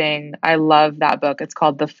interesting. I love that book. It's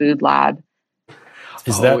called The Food Lab. And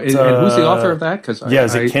who's the author of that? Is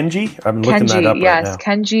it Kenji? I'm looking that up right now.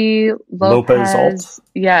 Kenji Lopez Alt.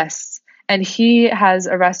 Yes. And he has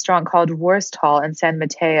a restaurant called Wurst Hall in San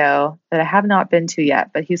Mateo that I have not been to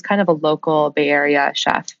yet, but he's kind of a local Bay Area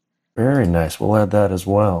chef. Very nice. We'll add that as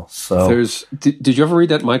well. So did you ever read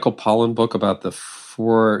that Michael Pollan book about the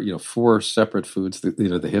four separate foods,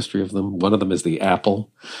 the history of them? One of them is the apple.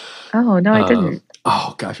 Oh, no, I didn't.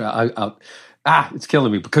 Oh, gosh. It's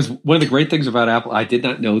killing me because one of the great things about Apple, I did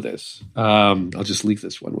not know this. I'll just leave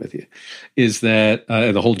this one with you, is that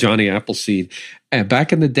the whole Johnny Appleseed.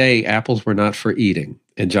 Back in the day, apples were not for eating.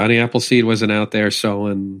 And Johnny Appleseed wasn't out there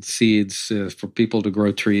sowing seeds for people to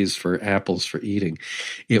grow trees for apples for eating.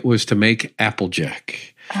 It was to make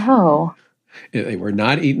Applejack. Oh. They were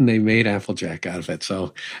not eaten. They made Applejack out of it.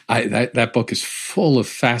 So that book is full of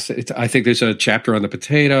fascinating. I think there's a chapter on the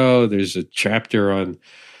potato. There's a chapter on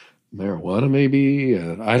marijuana, maybe.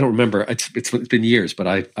 I don't remember. It's been years,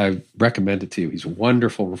 but I recommend it to you. He's a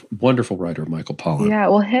wonderful, wonderful writer, Michael Pollan. Yeah,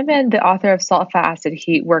 well, him and the author of Salt, Fat, Acid,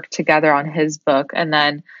 Heat worked together on his book, and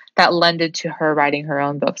then that lended to her writing her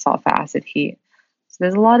own book, Salt, Fat, Acid, Heat. So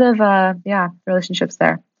there's a lot of relationships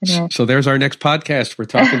there. Anyway. So there's our next podcast. We're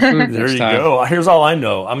talking food. There you go. Here's all I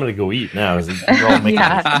know. I'm going to go eat now.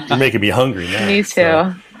 You're making me hungry now. Me too.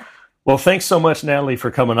 So. Well, thanks so much, Natalie, for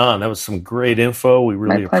coming on. That was some great info. We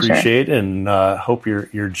really appreciate it, and hope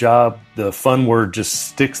your job, the fun word, just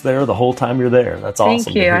sticks there the whole time you're there. That's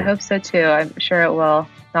awesome. Thank you. I hope so too. I'm sure it will.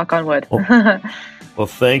 Knock on wood. Well,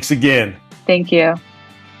 thanks again. Thank you.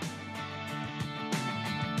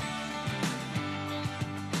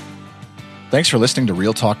 Thanks for listening to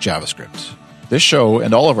Real Talk JavaScript. This show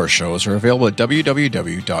and all of our shows are available at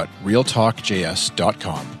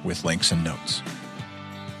www.realtalkjs.com with links and notes.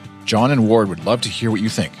 John and Ward would love to hear what you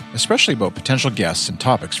think, especially about potential guests and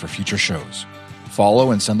topics for future shows.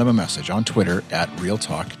 Follow and send them a message on Twitter at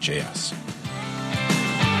RealTalkJS.